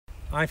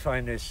I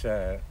find this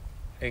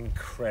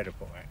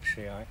incredible,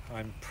 actually.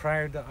 I'm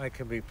proud that I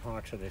can be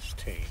part of this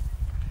team.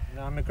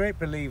 Now, I'm a great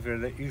believer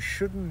that you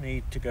shouldn't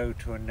need to go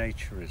to a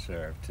nature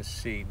reserve to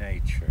see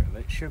nature.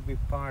 That should be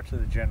part of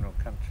the general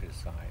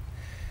countryside.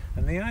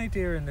 And the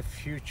idea in the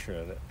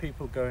future that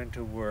people going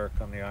to work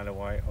on the Isle of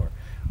Wight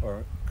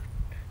or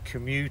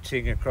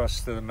commuting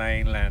across to the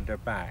mainland or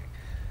back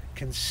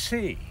can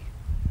see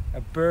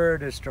a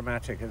bird as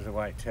dramatic as a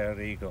white-tailed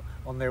eagle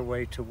on their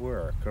way to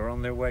work or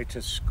on their way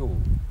to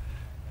school.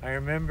 I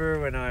remember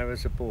when I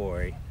was a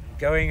boy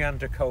going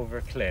under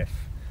Culver Cliff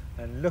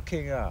and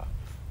looking up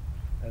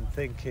and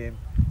thinking,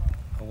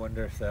 I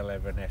wonder if they'll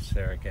ever nest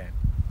there again.